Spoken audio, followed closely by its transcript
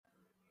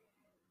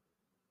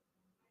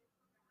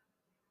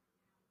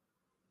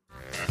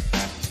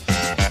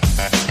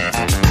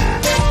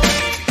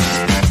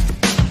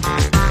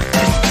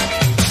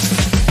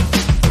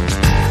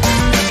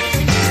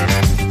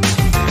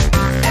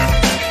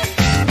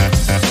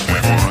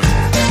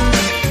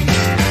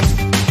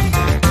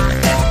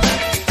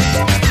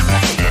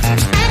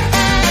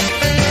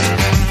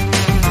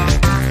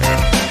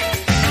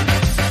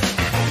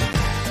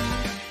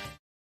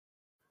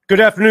Good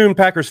afternoon,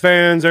 Packers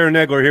fans. Aaron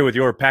Negler here with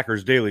your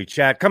Packers Daily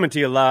Chat, coming to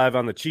you live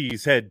on the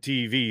Cheesehead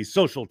TV,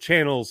 social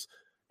channels,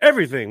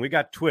 everything. We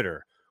got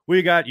Twitter,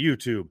 we got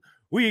YouTube,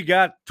 we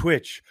got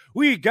Twitch,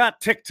 we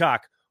got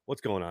TikTok.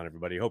 What's going on,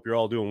 everybody? Hope you're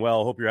all doing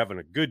well. Hope you're having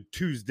a good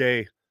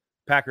Tuesday.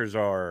 Packers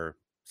are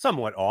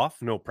somewhat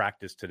off. No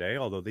practice today,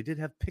 although they did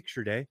have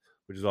picture day,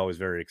 which is always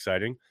very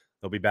exciting.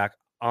 They'll be back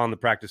on the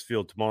practice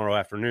field tomorrow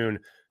afternoon,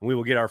 and we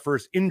will get our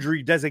first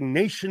injury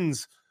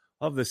designations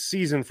of the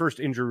season. First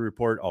injury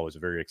report, always a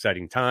very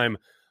exciting time,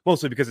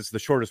 mostly because it's the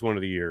shortest one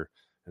of the year,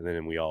 and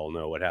then we all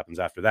know what happens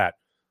after that.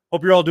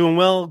 Hope you're all doing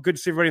well. Good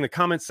to see everybody in the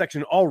comments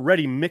section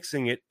already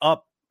mixing it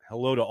up.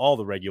 Hello to all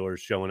the regulars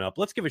showing up.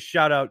 Let's give a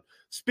shout out,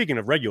 speaking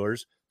of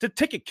regulars, to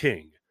Ticket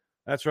King.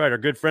 That's right, our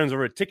good friends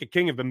over at Ticket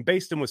King have been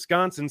based in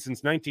Wisconsin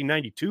since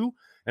 1992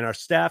 and are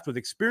staffed with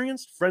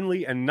experienced,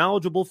 friendly, and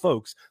knowledgeable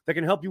folks that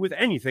can help you with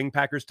anything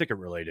Packers ticket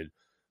related.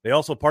 They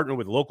also partner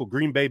with local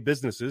Green Bay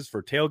businesses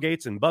for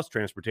tailgates and bus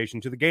transportation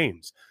to the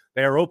games.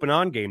 They are open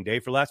on game day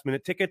for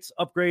last-minute tickets,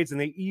 upgrades,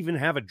 and they even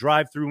have a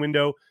drive-through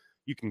window.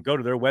 You can go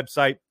to their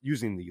website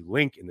using the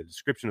link in the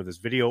description of this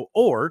video,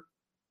 or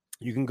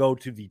you can go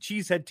to the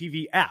Cheesehead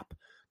TV app,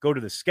 go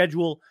to the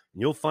schedule,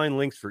 and you'll find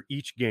links for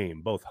each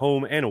game, both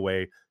home and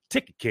away.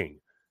 Ticket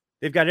King.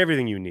 They've got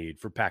everything you need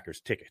for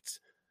Packers tickets.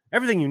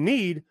 Everything you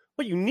need,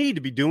 what you need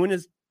to be doing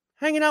is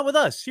hanging out with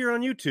us here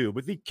on YouTube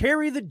with the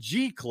Carry the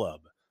G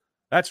Club.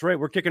 That's right,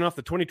 we're kicking off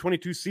the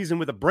 2022 season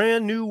with a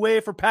brand new way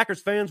for Packers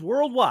fans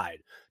worldwide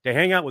to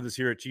hang out with us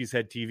here at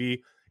Cheesehead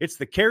TV. It's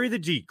the Carry the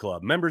G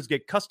Club. Members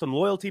get custom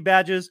loyalty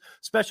badges,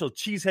 special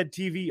Cheesehead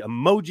TV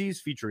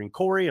emojis featuring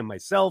Corey and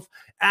myself,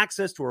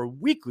 access to our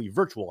weekly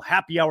virtual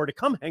happy hour to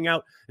come hang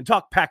out and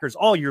talk Packers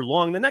all year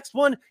long. The next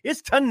one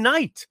is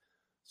tonight.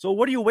 So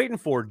what are you waiting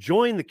for?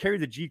 Join the Carry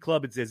the G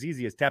Club. It's as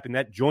easy as tapping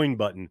that join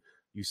button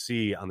you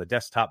see on the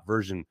desktop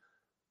version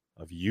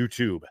of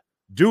YouTube.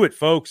 Do it,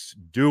 folks.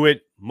 Do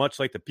it. Much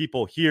like the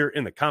people here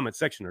in the comment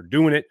section are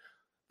doing it.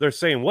 They're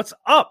saying, what's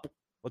up?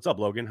 What's up,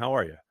 Logan? How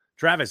are you?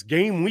 Travis,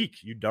 game week.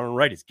 You darn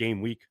right, it's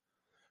game week.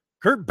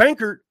 Kurt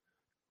Benkert.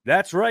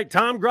 That's right.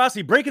 Tom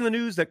Grossi breaking the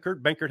news that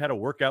Kurt Benkert had a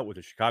workout with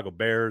the Chicago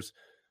Bears.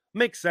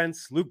 Makes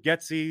sense. Luke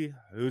Getsy,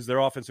 who's their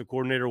offensive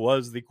coordinator,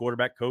 was the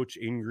quarterback coach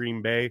in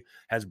Green Bay,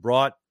 has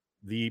brought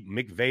the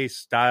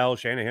McVay-style,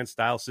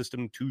 Shanahan-style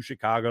system to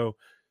Chicago.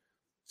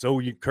 So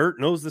Kurt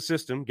knows the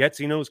system.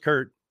 Getsy knows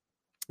Kurt.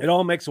 It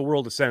all makes a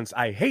world of sense.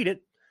 I hate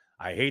it.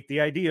 I hate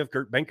the idea of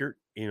Kurt Benkert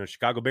in a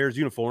Chicago Bears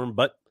uniform,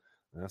 but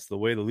that's the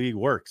way the league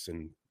works.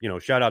 And,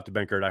 shout out to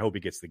Benkert. I hope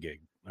he gets the gig.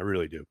 I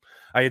really do.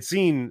 I had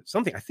seen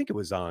something, I think it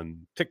was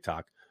on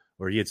TikTok,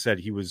 where he had said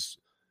he was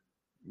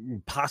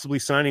possibly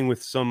signing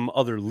with some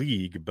other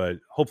league, but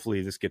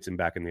hopefully this gets him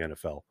back in the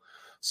NFL.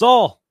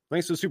 Saul,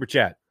 thanks for the super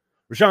chat.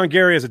 Rashawn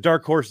Gary as a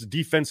dark horse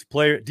defensive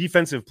player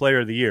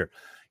of the year.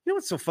 You know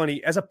what's so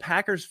funny? As a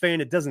Packers fan,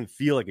 it doesn't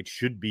feel like it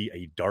should be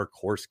a dark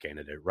horse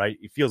candidate, right?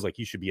 It feels like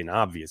he should be an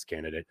obvious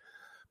candidate.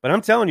 But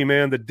I'm telling you,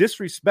 man, the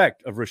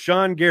disrespect of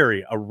Rashawn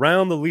Gary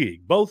around the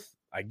league, both,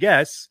 I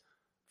guess,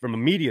 from a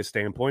media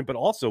standpoint, but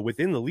also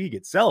within the league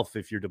itself,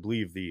 if you're to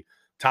believe the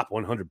top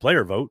 100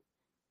 player vote,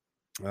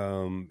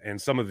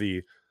 and some of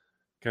the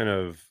kind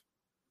of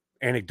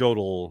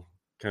anecdotal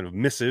kind of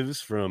missives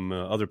from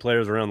other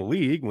players around the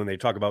league when they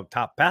talk about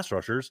top pass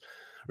rushers,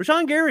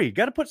 Rashawn Gary,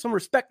 got to put some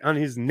respect on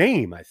his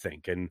name, I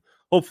think. And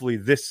hopefully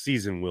this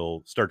season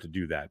will start to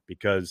do that,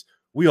 because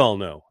we all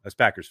know, as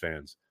Packers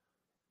fans,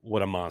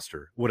 what a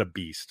monster, what a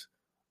beast,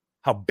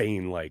 how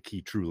Bane-like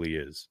he truly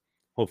is.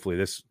 Hopefully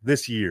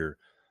this year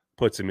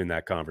puts him in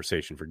that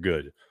conversation for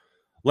good.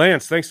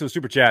 Lance, thanks for the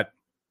super chat.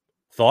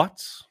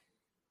 Thoughts?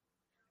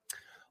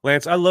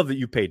 Lance, I love that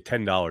you paid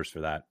 $10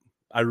 for that.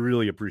 I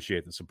really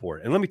appreciate the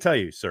support. And let me tell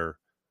you, sir,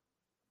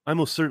 I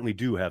most certainly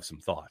do have some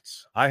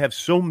thoughts. I have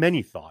so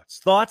many thoughts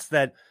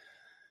that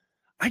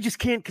I just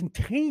can't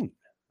contain.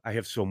 I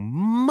have so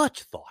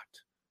much thought,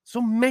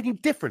 so many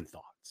different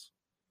thoughts.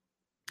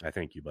 I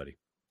thank you, buddy.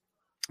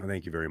 I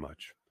thank you very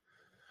much.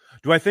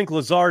 Do I think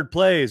Lazard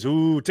plays?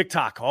 Ooh,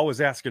 TikTok,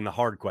 always asking the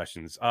hard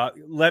questions.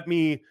 Let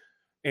me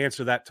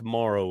answer that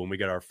tomorrow when we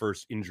get our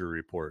first injury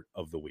report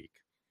of the week.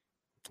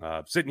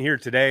 Sitting here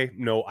today,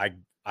 no,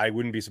 I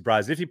wouldn't be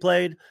surprised if he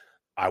played.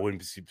 I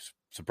wouldn't be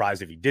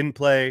surprised if he didn't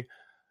play.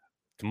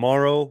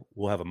 Tomorrow,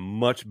 we'll have a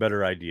much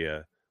better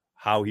idea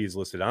how he's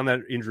listed on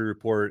that injury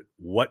report,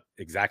 what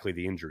exactly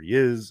the injury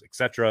is,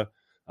 etc.,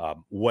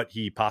 what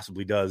he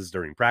possibly does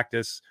during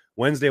practice.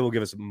 Wednesday will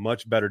give us a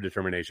much better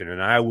determination,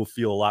 and I will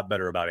feel a lot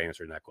better about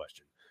answering that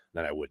question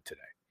than I would today.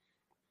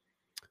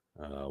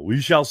 We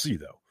shall see,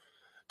 though.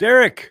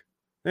 Derek,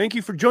 thank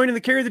you for joining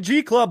the Carry the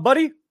G Club,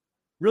 buddy.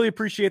 Really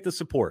appreciate the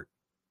support.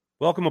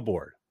 Welcome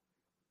aboard.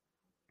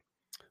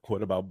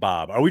 What about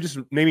Bob? Are we just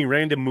naming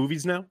random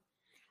movies now?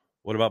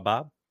 What about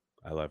Bob?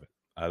 I love it.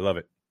 I love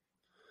it.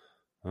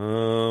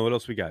 What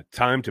else we got?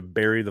 Time to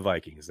bury the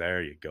Vikings.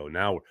 There you go.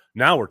 Now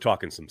we're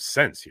talking some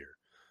sense here.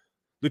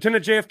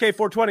 Lieutenant JFK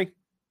 420.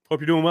 Hope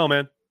you're doing well,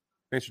 man.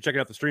 Thanks for checking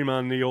out the stream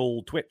on the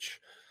old Twitch.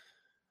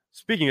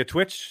 Speaking of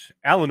Twitch,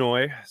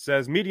 Illinois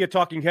says media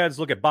talking heads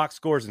look at box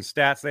scores and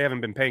stats. They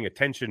haven't been paying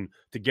attention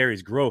to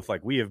Gary's growth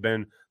like we have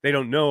been. They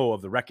don't know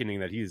of the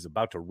reckoning that he is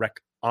about to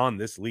wreck on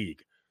this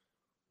league.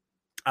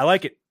 I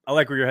like it. I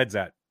like where your head's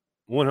at.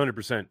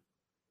 100%.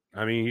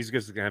 I mean, he's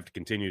just going to have to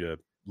continue to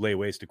lay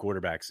waste to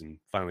quarterbacks and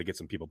finally get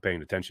some people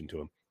paying attention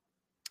to him.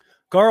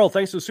 Carl,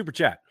 thanks for the super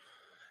chat.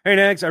 Hey,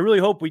 Nags, I really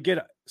hope we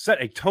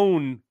set a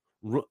tone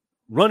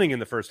running in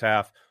the first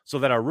half so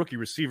that our rookie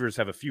receivers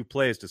have a few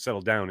plays to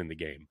settle down in the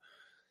game.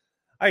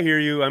 I hear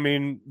you. I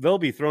mean, they'll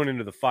be thrown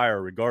into the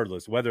fire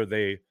regardless, whether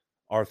they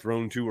are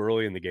thrown too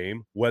early in the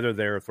game, whether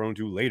they're thrown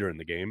too later in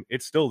the game.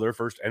 It's still their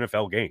first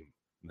NFL game.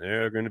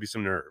 There are going to be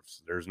some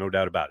nerves. There's no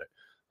doubt about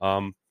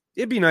it.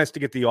 It'd be nice to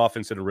get the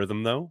offense in a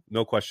rhythm, though.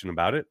 No question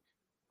about it.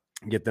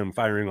 Get them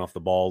firing off the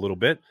ball a little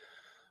bit.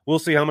 We'll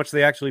see how much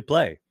they actually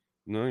play.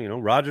 You know,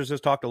 Rodgers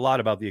has talked a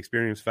lot about the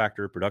experience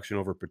factor, production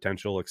over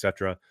potential,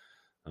 etc.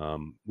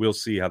 We'll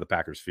see how the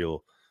Packers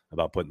feel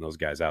about putting those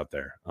guys out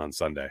there on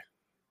Sunday.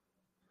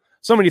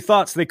 So many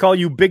thoughts. They call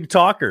you Big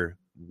Talker.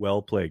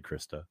 Well played,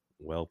 Krista.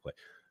 Well played.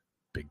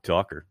 Big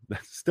Talker.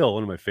 That's still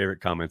one of my favorite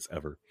comments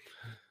ever.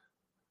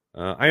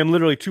 I am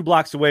literally 2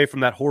 blocks away from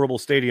that horrible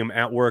stadium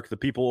at work. The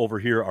people over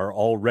here are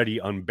already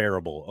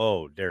unbearable.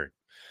 Oh, Derek.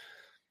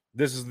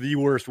 This is the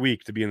worst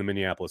week to be in the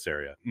Minneapolis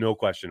area. No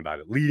question about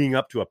it. Leading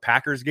up to a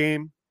Packers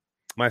game.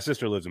 My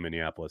sister lives in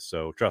Minneapolis,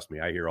 so trust me,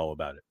 I hear all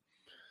about it.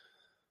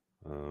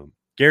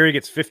 Gary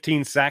gets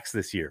 15 sacks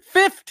this year.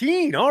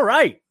 15! All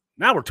right.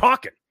 Now we're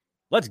talking.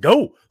 Let's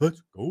go.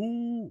 Let's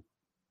go.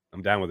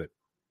 I'm down with it.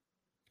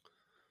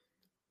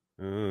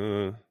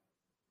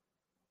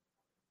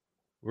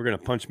 We're going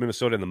to punch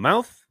Minnesota in the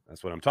mouth.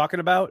 That's what I'm talking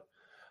about.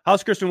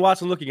 How's Christian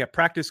Watson looking at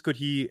practice? Could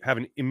he have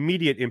an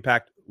immediate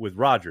impact with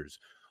Rodgers?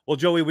 Well,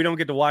 Joey, we don't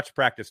get to watch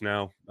practice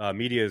now.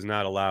 Media is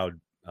not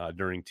allowed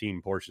during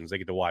team portions. They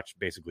get to watch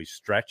basically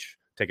stretch,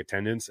 take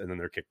attendance, and then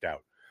they're kicked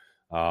out.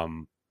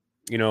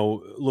 You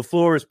know,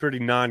 LaFleur is pretty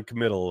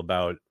non-committal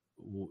about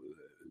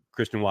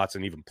Christian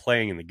Watson even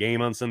playing in the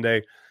game on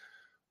Sunday.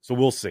 So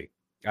we'll see.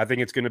 I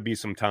think it's going to be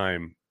some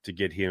time to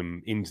get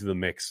him into the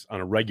mix on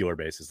a regular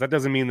basis. That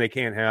doesn't mean they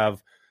can't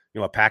have,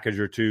 you know, a package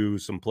or two,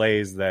 some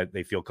plays that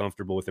they feel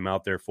comfortable with him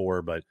out there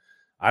for, but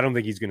I don't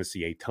think he's going to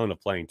see a ton of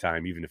playing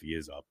time, even if he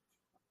is up.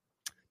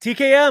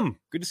 TKM,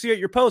 good to see you at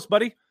your post,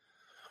 buddy.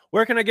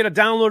 Where can I get a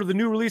download of the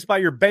new release by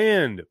your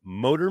band?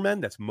 Motormen?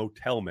 That's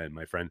Motel Men,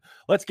 my friend.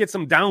 Let's get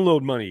some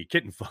download money.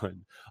 Kitten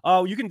fun.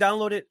 Oh, you can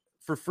download it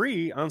for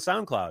free on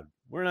SoundCloud.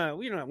 We're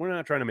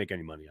not trying to make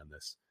any money on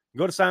this.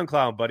 Go to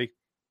SoundCloud, buddy.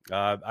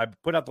 I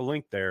put out the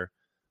link there.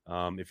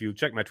 If you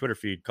check my Twitter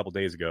feed a couple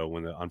days ago,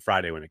 on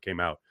Friday when it came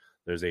out,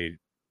 there's a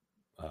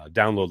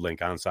download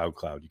link on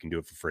SoundCloud. You can do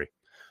it for free.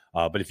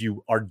 But if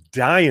you are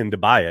dying to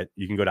buy it,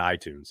 you can go to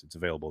iTunes. It's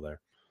available there.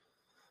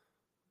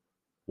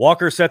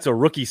 Walker sets a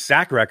rookie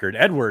sack record.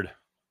 Edward,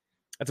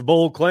 that's a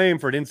bold claim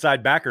for an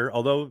inside backer,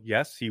 although,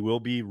 yes, he will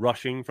be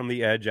rushing from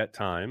the edge at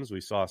times. We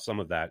saw some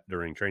of that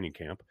during training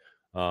camp.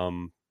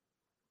 I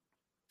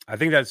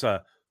think that's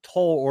a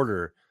tall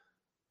order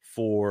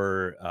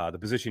for the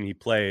position he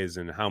plays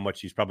and how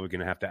much he's probably going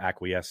to have to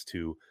acquiesce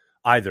to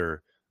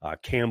either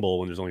Campbell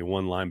when there's only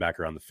one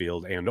linebacker on the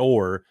field and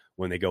or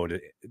when they go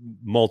into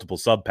multiple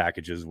sub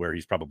packages where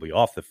he's probably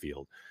off the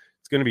field.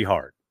 It's going to be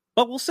hard,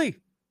 but we'll see.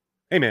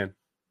 Hey, man.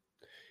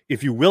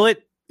 If you will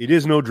it, it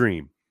is no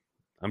dream.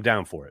 I'm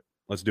down for it.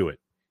 Let's do it.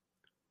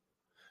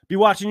 Be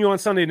watching you on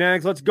Sunday,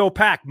 Nags. Let's go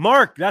Pack.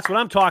 Mark, that's what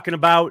I'm talking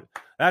about.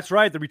 That's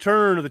right. The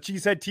return of the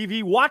Cheesehead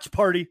TV watch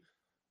party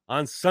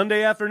on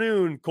Sunday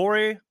afternoon.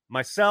 Corey,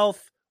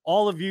 myself,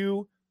 all of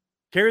you,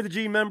 Carry the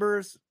G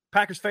members,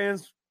 Packers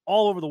fans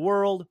all over the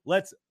world.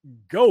 Let's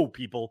go,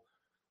 people.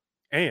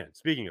 And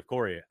speaking of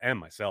Corey and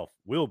myself,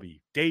 we'll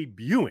be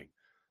debuting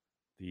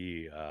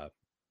the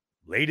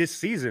latest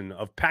season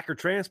of Packer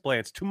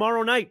Transplants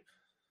tomorrow night.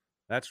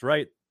 That's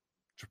right.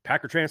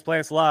 Packer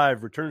Transplants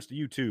Live returns to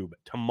YouTube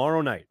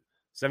tomorrow night,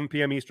 7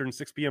 p.m. Eastern,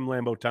 6 p.m.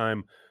 Lambeau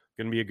time.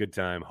 Going to be a good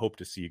time. Hope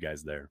to see you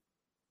guys there.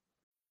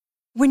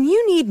 When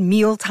you need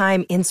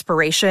mealtime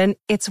inspiration,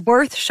 it's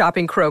worth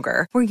shopping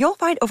Kroger, where you'll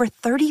find over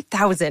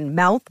 30,000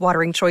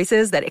 mouth-watering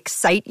choices that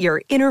excite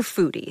your inner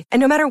foodie. And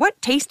no matter what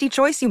tasty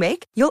choice you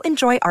make, you'll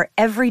enjoy our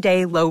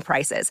everyday low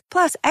prices,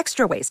 plus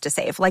extra ways to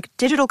save, like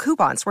digital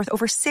coupons worth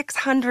over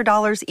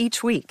 $600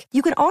 each week.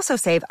 You can also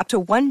save up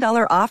to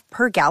 $1 off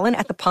per gallon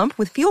at the pump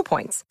with fuel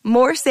points.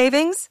 More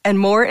savings and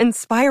more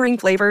inspiring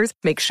flavors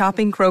make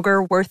shopping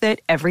Kroger worth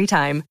it every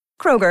time.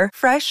 Kroger,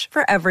 fresh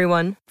for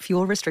everyone.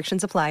 Fuel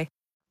restrictions apply.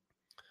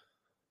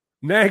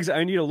 Nags,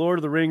 I need a Lord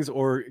of the Rings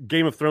or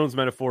Game of Thrones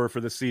metaphor for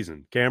this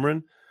season.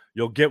 Cameron,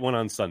 you'll get one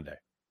on Sunday.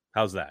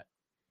 How's that?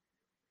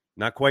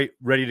 Not quite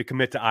ready to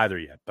commit to either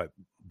yet,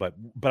 but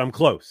I'm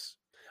close.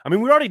 I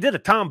mean, we already did a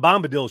Tom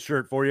Bombadil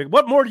shirt for you.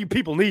 What more do you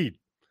people need?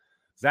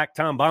 Zach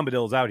Tom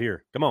Bombadil's out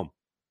here. Come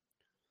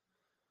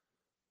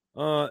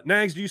on.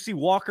 Nags, do you see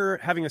Walker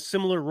having a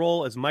similar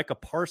role as Micah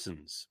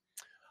Parsons?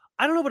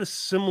 I don't know about a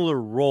similar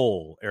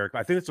role, Eric.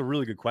 I think that's a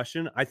really good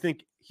question. I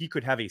think he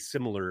could have a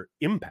similar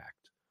impact.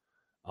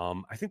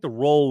 I think the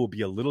role will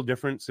be a little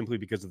different simply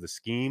because of the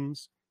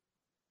schemes,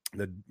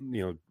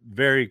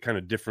 very kind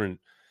of different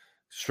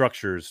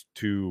structures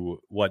to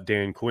what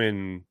Dan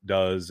Quinn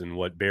does and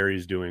what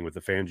Barry's doing with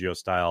the Fangio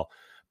style.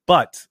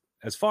 But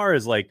as far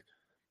as like,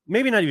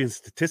 maybe not even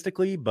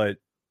statistically, but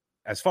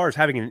as far as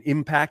having an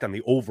impact on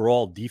the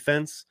overall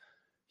defense,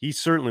 he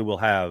certainly will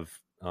have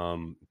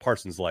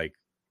Parsons like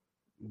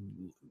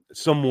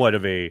somewhat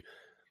of a,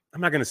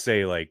 I'm not going to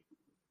say like,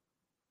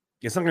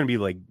 it's not going to be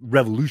like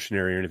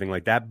revolutionary or anything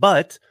like that,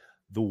 but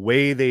the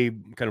way they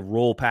kind of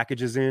roll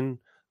packages in,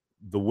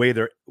 the way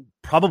they're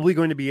probably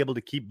going to be able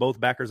to keep both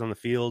backers on the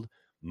field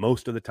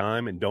most of the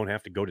time and don't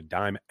have to go to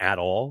dime at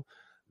all,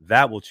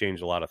 that will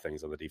change a lot of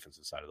things on the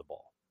defensive side of the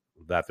ball.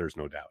 That there's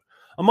no doubt.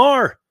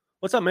 Amar,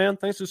 what's up, man?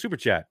 Thanks for the super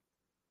chat.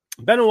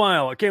 Been a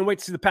while. I can't wait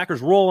to see the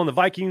Packers roll on the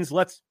Vikings.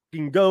 Let's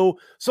go.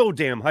 So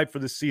damn hyped for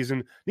this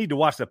season. Need to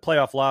watch that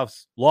playoff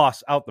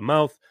loss out the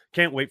mouth.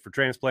 Can't wait for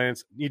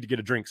transplants. Need to get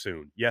a drink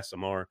soon. Yes,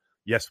 Amar.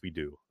 Yes, we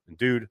do. And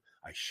dude,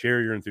 I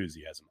share your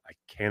enthusiasm. I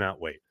cannot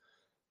wait.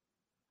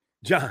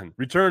 John,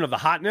 return of the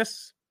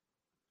hotness.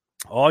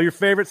 All your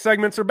favorite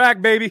segments are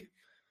back, baby.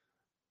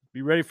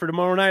 Be ready for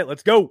tomorrow night.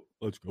 Let's go.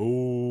 Let's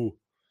go.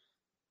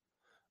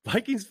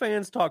 Vikings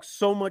fans talk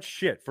so much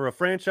shit for a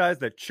franchise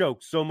that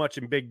chokes so much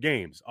in big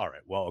games. All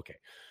right, well, okay.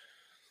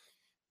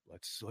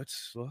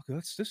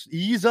 Let's just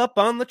ease up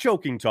on the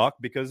choking talk,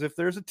 because if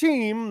there's a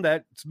team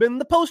that's been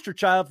the poster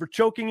child for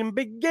choking in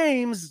big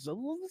games,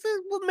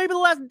 maybe the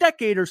last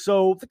decade or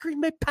so, the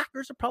Green Bay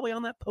Packers are probably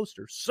on that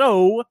poster.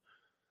 So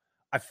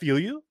I feel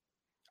you.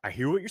 I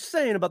hear what you're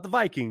saying about the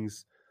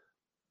Vikings,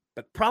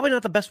 but probably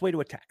not the best way to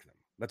attack them.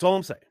 That's all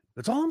I'm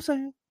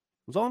saying.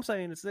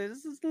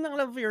 This is not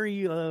a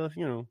very,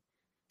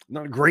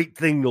 not a great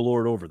thing to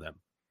lord over them.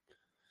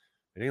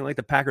 It ain't like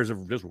the Packers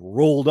have just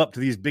rolled up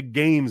to these big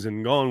games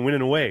and gone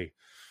winning away.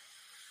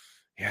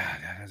 Yeah,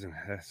 that hasn't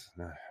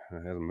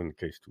been the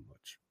case too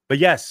much. But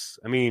yes,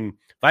 I mean,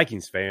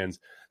 Vikings fans,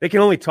 they can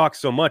only talk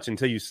so much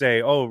until you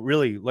say, oh,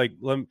 really? Like,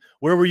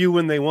 where were you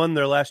when they won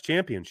their last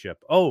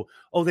championship? Oh,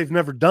 they've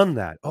never done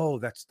that. Oh,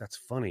 that's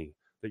funny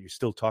that you're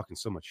still talking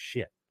so much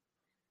shit.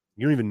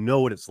 You don't even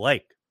know what it's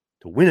like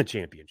to win a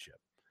championship.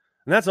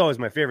 And that's always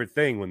my favorite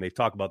thing when they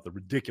talk about the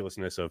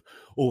ridiculousness of,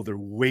 oh, they're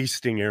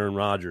wasting Aaron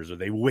Rodgers, or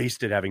they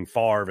wasted having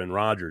Favre and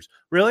Rodgers.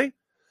 Really?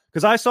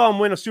 Because I saw him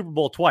win a Super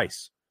Bowl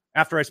twice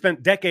after I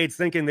spent decades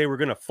thinking they were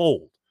going to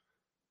fold.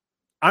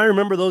 I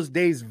remember those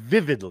days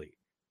vividly.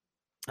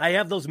 I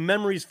have those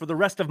memories for the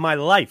rest of my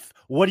life.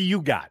 What do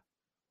you got?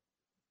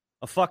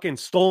 A fucking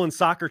stolen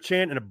soccer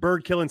chant in a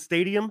bird-killing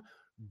stadium?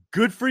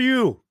 Good for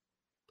you.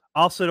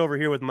 I'll sit over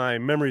here with my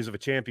memories of a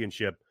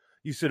championship.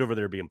 You sit over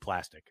there being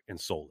plastic and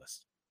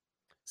soulless.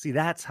 See,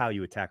 that's how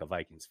you attack a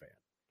Vikings fan.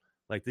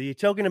 Like the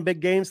choking in big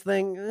games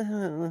thing,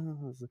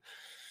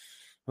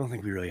 I don't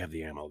think we really have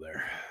the ammo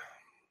there.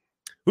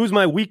 Who's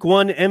my week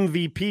one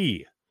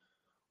MVP?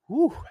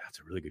 Ooh, that's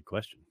a really good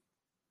question.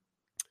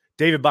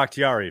 David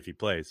Bakhtiari, if he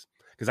plays,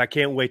 because I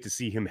can't wait to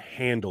see him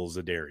handle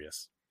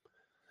Za'Darius.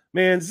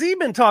 Man, Z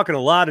been talking a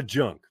lot of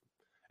junk,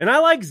 and I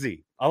like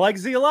Z. I like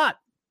Z a lot.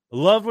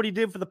 Love what he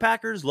did for the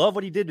Packers. Love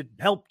what he did to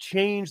help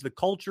change the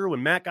culture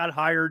when Matt got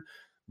hired.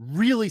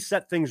 Really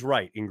set things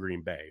right in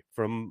Green Bay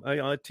from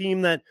a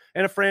team that,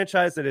 and a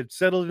franchise that had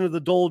settled into the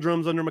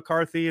doldrums under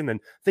McCarthy, and then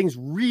things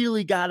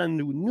really got on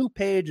a new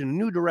page and a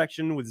new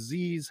direction with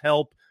Z's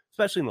help,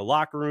 especially in the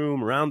locker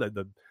room, around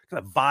the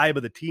kind of vibe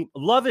of the team.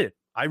 Love it.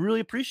 I really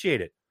appreciate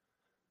it.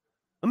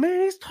 I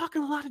mean, he's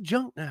talking a lot of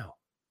junk now,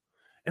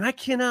 and I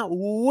cannot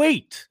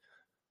wait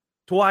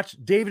to watch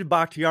David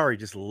Bakhtiari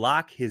just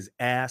lock his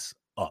ass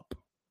up.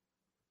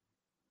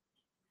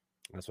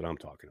 That's what I'm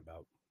talking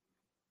about.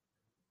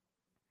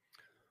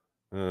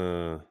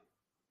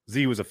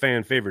 Z was a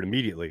fan favorite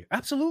immediately.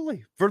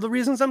 Absolutely. For the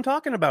reasons I'm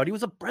talking about. He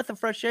was a breath of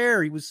fresh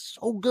air. He was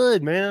so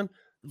good, man.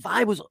 The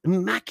vibe was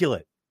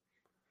immaculate.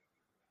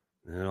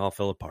 And it all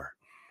fell apart.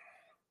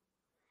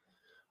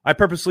 I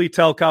purposely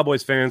tell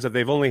Cowboys fans that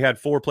they've only had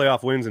 4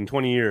 playoff wins in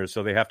 20 years,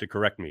 so they have to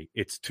correct me.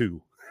 It's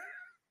 2.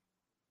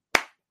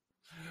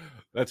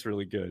 That's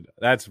really good.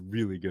 That's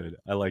really good.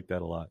 I like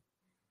that a lot.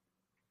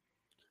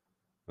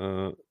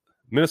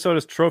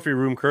 Minnesota's trophy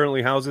room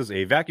currently houses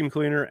a vacuum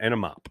cleaner and a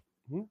mop.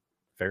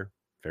 Fair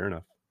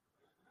enough.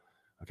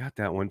 I got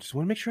that one. Just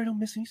want to make sure I don't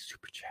miss any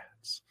super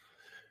chats.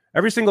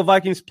 Every single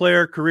Vikings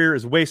player career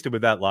is wasted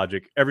with that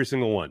logic. Every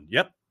single one.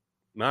 Yep.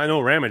 I know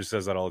Ramage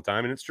says that all the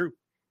time, and it's true.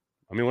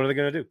 I mean, what are they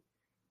going to do?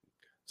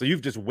 So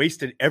you've just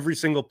wasted every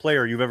single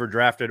player you've ever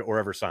drafted or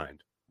ever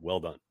signed. Well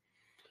done.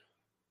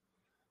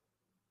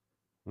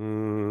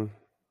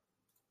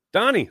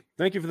 Donnie,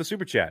 thank you for the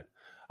super chat.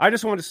 I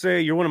just want to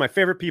say you're one of my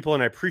favorite people,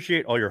 and I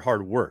appreciate all your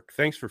hard work.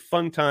 Thanks for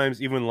fun times,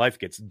 even when life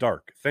gets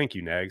dark. Thank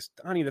you, Nags.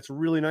 Donnie, that's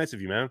really nice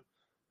of you, man.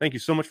 Thank you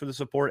so much for the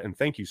support, and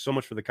thank you so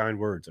much for the kind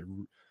words. I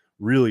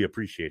really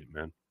appreciate it,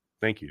 man.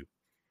 Thank you.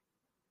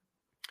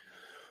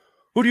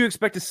 Who do you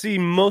expect to see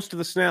most of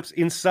the snaps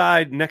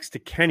inside next to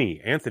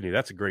Kenny? Anthony,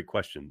 that's a great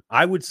question.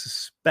 I would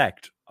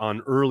suspect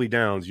on early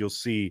downs you'll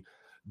see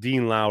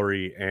Dean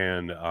Lowry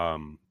and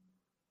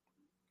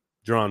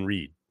Jarran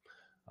Reed.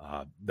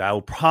 That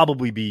will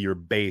probably be your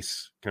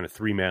base kind of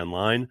 3-man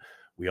line.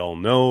 We all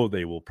know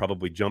they will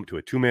probably jump to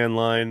a 2-man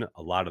line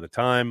a lot of the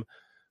time.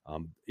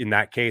 In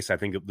that case, I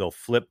think they'll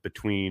flip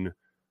between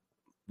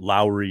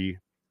Lowry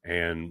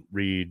and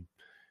Reed.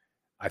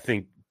 I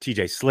think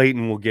TJ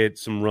Slayton will get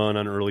some run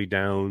on early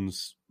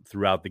downs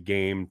throughout the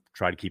game,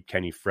 try to keep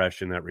Kenny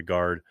fresh in that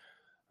regard.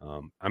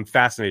 I'm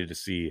fascinated to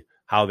see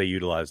how they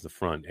utilize the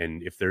front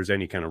and if there's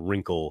any kind of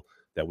wrinkle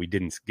that we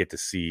didn't get to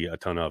see a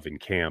ton of in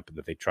camp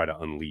that they try to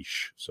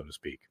unleash, so to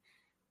speak.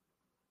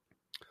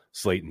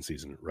 Slayton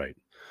season, right.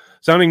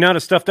 Sounding not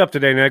as stuffed up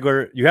today,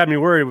 Negler. You had me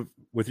worried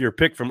with your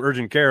pick from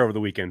Urgent Care over the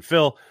weekend.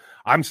 Phil,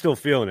 I'm still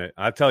feeling it.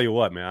 I tell you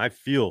what, man, I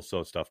feel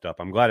so stuffed up.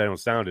 I'm glad I don't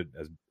sound it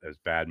as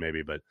bad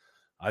maybe, but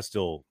I'm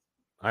still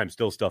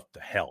stuffed to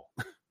hell.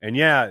 And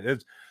yeah,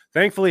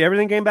 thankfully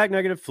everything came back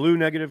negative, flu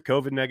negative,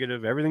 COVID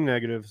negative, everything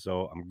negative.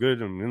 So I'm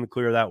good. I'm in the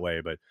clear that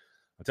way. But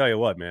I'll tell you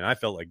what, man, I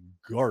felt like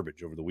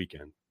garbage over the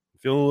weekend. I'm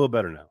feeling a little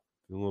better now.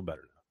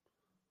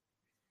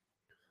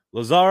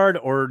 Lazard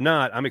or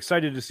not, I'm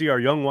excited to see our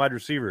young wide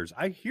receivers.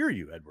 I hear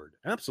you, Edward.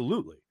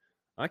 Absolutely.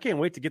 I can't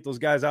wait to get those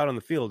guys out on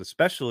the field,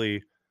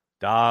 especially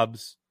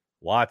Dobbs,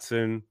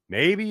 Watson,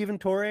 maybe even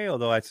Torrey,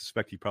 although I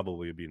suspect he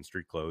probably would be in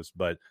street clothes.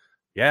 But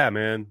yeah,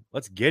 man,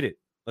 let's get it.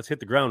 Let's hit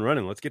the ground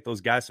running. Let's get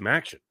those guys some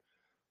action.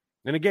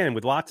 And again,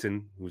 with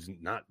Watson, who's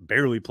not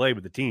barely played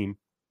with the team,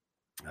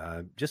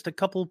 just a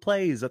couple of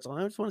plays. That's all.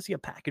 I just want to see a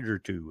package or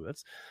two.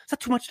 That's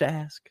not too much to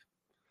ask.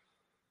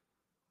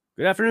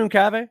 Good afternoon,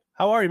 Cave.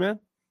 How are you, man?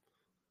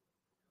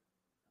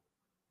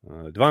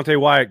 Devontae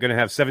Wyatt going to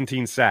have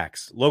 17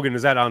 sacks. Logan,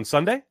 is that on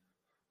Sunday?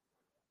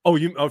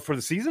 Oh, for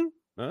the season?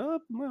 Well,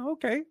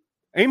 okay.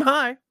 Aim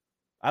high.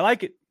 I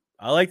like it.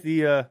 I like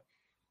the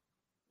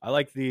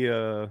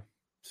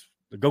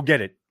go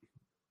get it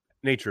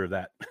nature of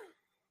that.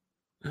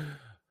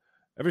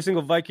 Every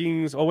single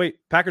Vikings. Oh, wait.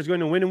 Packers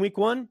going to win in week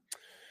 1?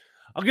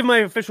 I'll give my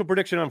official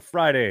prediction on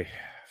Friday.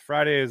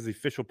 Friday is the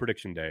official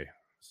prediction day.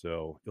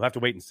 So you'll have to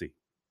wait and see.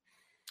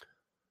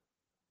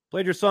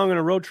 Played your song on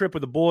a road trip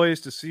with the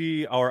boys to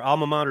see our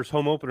alma mater's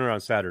home opener on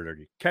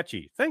Saturday.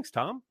 Catchy. Thanks,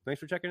 Tom. Thanks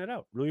for checking it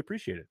out. Really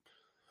appreciate it.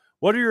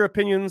 What are your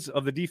opinions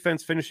of the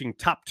defense finishing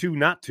top 2,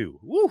 not 2?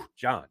 Woo,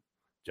 John.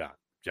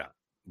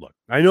 Look,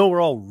 I know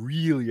we're all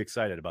really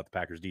excited about the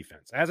Packers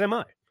defense, as am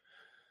I.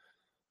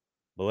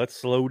 But let's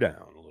slow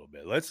down a little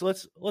bit.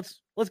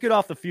 Let's get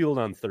off the field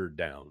on 3rd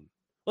down.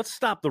 Let's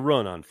stop the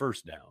run on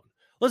 1st down.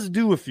 Let's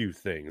do a few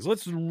things.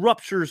 Let's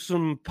rupture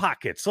some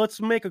pockets.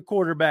 Let's make a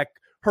quarterback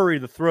hurry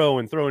the throw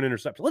and throw an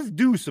interception. Let's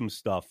do some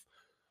stuff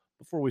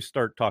before we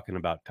start talking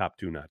about top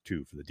 2, not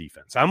 2 for the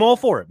defense. I'm all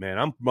for it, man.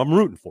 I'm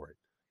rooting for it.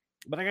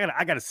 But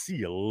I got to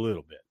see a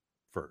little bit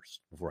first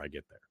before I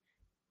get there.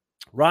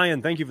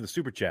 Ryan, thank you for the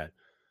super chat.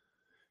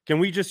 Can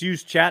we just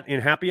use chat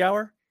in happy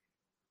hour?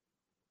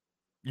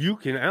 You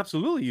can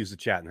absolutely use the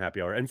chat in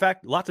happy hour. In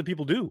fact, lots of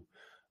people do.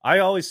 I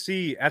always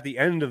see at the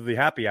end of the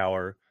happy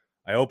hour,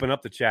 I open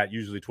up the chat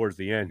usually towards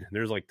the end.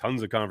 There's like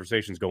tons of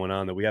conversations going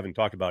on that we haven't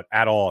talked about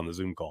at all on the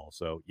Zoom call.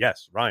 So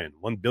yes, Ryan,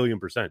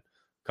 1,000,000,000%.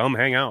 Come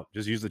hang out.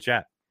 Just use the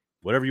chat.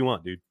 Whatever you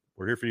want, dude.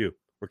 We're here for you.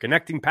 We're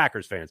connecting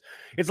Packers fans.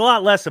 It's a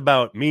lot less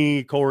about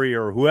me, Corey,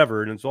 or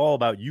whoever, and it's all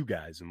about you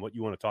guys and what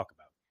you want to talk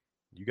about.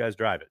 You guys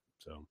drive it.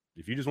 So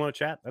if you just want to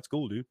chat, that's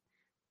cool, dude.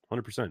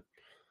 100%.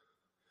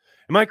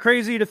 Am I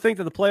crazy to think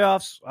that the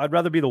playoffs, I'd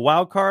rather be the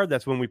wild card?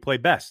 That's when we play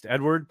best.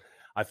 Edward,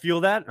 I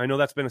feel that. I know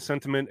that's been a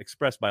sentiment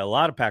expressed by a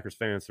lot of Packers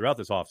fans throughout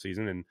this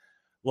offseason. And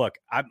look,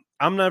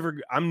 I'm never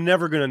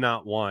going to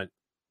not want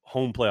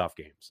home playoff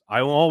games.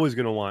 I'm always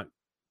going to want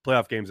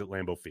playoff games at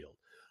Lambeau Field.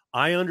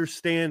 I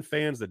understand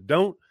fans that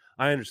don't.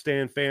 I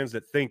understand fans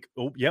that think,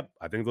 oh, yep,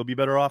 I think they'll be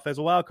better off as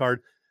a wild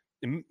card.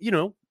 And,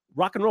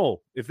 rock and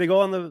roll. If they go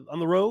on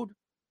the road,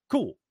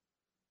 cool.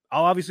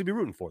 I'll obviously be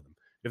rooting for them.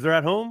 If they're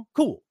at home,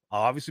 cool.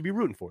 I'll obviously be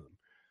rooting for them.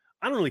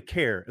 I don't really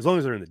care as long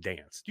as they're in the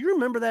dance. Do you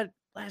remember that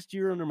last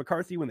year under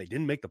McCarthy when they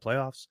didn't make the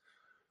playoffs?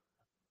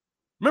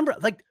 Remember,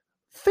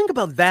 think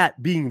about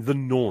that being the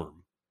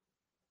norm.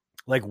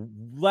 Like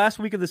last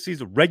week of the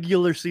season,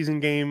 regular season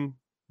game,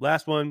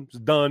 last one is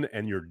done,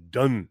 and you're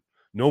done.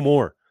 No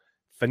more.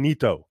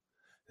 Finito.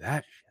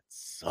 That shit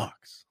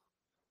sucks.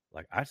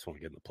 Like, I just want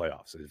to get in the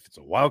playoffs. If it's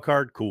a wild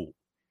card, cool.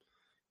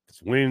 If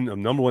it's win a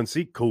number 1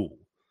 seed, cool.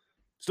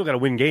 Still got to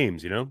win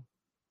games,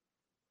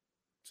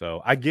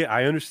 So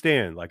I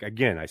understand. Like,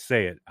 again, I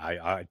say it.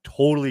 I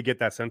totally get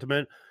that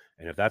sentiment.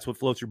 And if that's what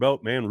floats your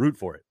boat, man, root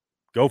for it.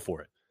 Go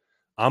for it.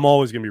 I'm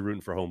always going to be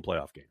rooting for home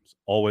playoff games.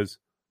 Always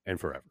and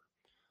forever.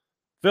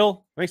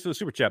 Phil, thanks for the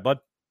super chat, bud.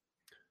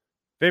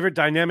 Favorite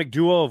dynamic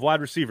duo of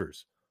wide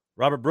receivers?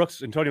 Robert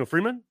Brooks, Antonio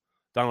Freeman,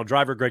 Donald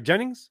Driver, Greg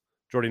Jennings,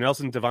 Jordy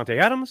Nelson, Devontae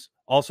Adams.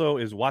 Also,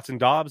 is Watson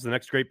Dobbs the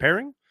next great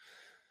pairing?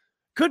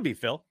 Could be,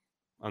 Phil,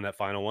 on that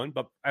final one.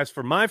 But as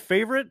for my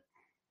favorite,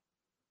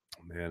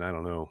 man, I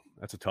don't know.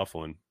 That's a tough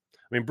one.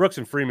 I mean, Brooks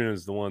and Freeman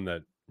is the one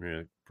that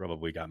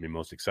probably got me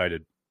most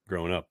excited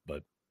growing up.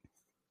 But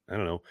I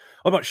don't know.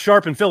 What about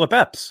Sharp and Philip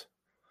Epps?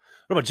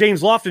 What about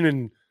James Lofton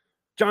and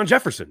John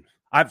Jefferson?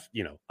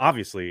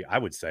 Obviously I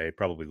would say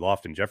probably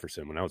Lofton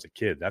Jefferson when I was a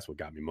kid. That's what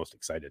got me most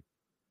excited.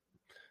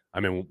 I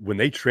mean, when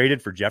they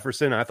traded for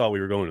Jefferson, I thought we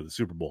were going to the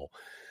Super Bowl.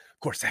 Of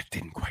course, that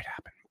didn't quite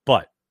happen,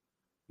 but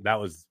that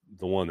was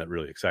the one that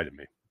really excited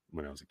me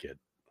when I was a kid,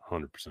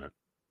 100%.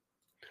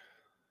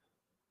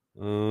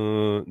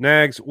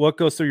 Nags, what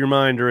goes through your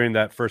mind during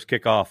that first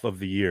kickoff of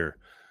the year?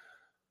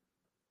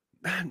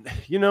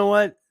 You know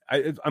what?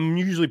 I'm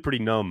usually pretty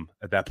numb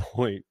at that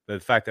point. The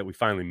fact that we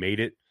finally made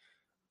it,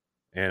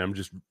 and I'm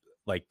just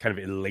like kind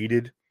of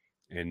elated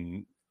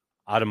and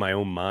out of my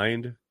own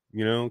mind,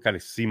 kind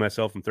of see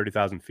myself from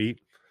 30,000 feet.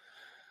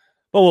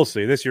 But we'll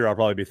see. This year I'll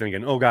probably be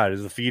thinking, oh God,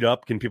 is the feed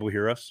up? Can people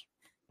hear us?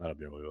 That'll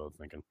be what I'm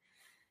thinking.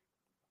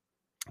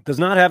 Does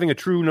not having a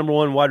true number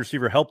one wide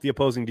receiver help the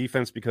opposing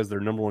defense because their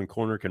number one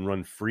corner can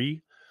run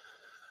free?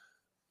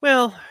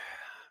 Well,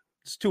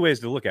 it's two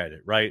ways to look at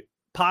it, right?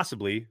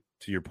 Possibly,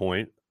 to your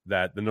point,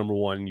 that the number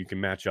one you can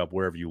match up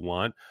wherever you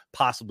want.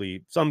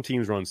 Possibly some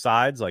teams run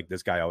sides, like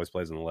this guy always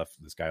plays on the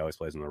left, this guy always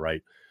plays on the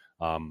right.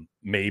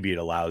 Maybe it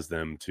allows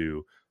them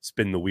to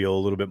spin the wheel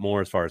a little bit more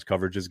as far as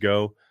coverages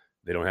go.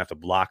 They don't have to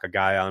block a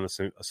guy on a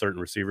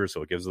certain receiver,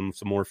 so it gives them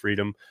some more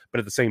freedom. But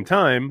at the same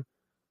time,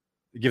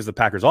 it gives the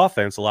Packers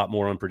offense a lot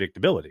more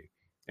unpredictability.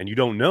 And you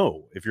don't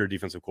know, if you're a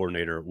defensive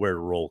coordinator, where to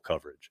roll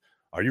coverage.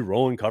 Are you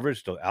rolling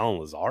coverage to Allen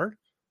Lazard?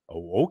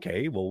 Oh,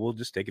 okay. Well, we'll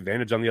just take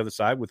advantage on the other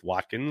side with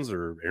Watkins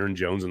or Aaron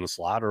Jones in the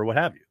slot or what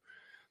have you.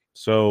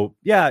 So,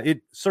 yeah,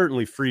 it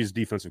certainly frees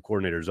defensive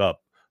coordinators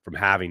up from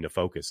having to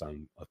focus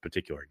on a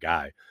particular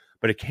guy.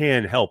 But it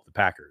can help the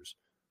Packers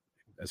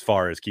as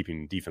far as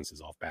keeping defenses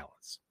off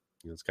balance.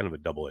 It's kind of a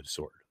double-edged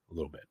sword. A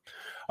little bit.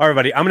 All right,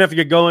 buddy. I'm going to have to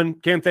get going.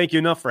 Can't thank you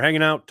enough for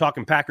hanging out,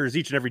 talking Packers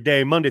each and every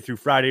day, Monday through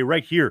Friday,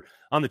 right here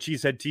on the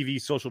Cheesehead TV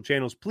social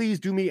channels. Please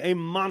do me a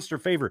monster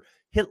favor.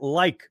 Hit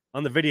like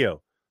on the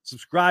video.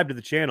 Subscribe to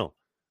the channel.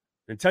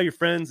 And tell your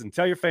friends and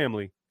tell your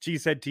family,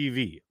 Cheesehead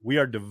TV. We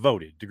are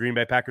devoted to Green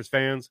Bay Packers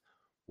fans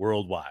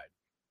worldwide.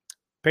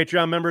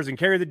 Patreon members and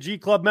Carry the G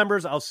Club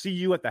members, I'll see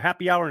you at the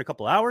happy hour in a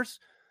couple hours.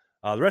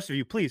 The rest of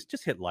you, please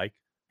just hit like,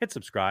 hit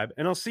subscribe,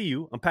 and I'll see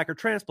you on Packer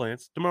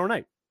Transplants tomorrow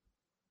night.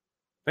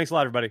 Thanks a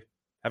lot, everybody.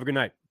 Have a good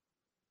night.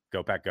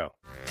 Go, Pack, go.